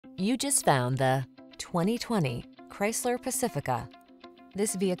You just found the 2020 Chrysler Pacifica.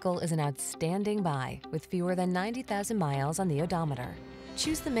 This vehicle is an outstanding buy with fewer than 90,000 miles on the odometer.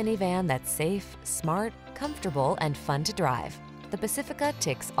 Choose the minivan that's safe, smart, comfortable, and fun to drive. The Pacifica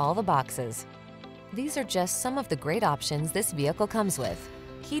ticks all the boxes. These are just some of the great options this vehicle comes with: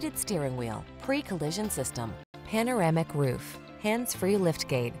 heated steering wheel, pre-collision system, panoramic roof, hands-free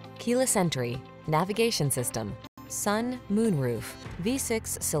liftgate, keyless entry, navigation system, sun, moon roof,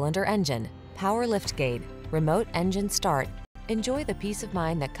 V6 cylinder engine, power liftgate, remote engine start. Enjoy the peace of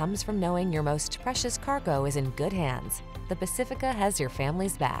mind that comes from knowing your most precious cargo is in good hands. The Pacifica has your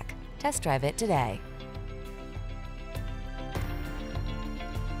family's back. Test drive it today.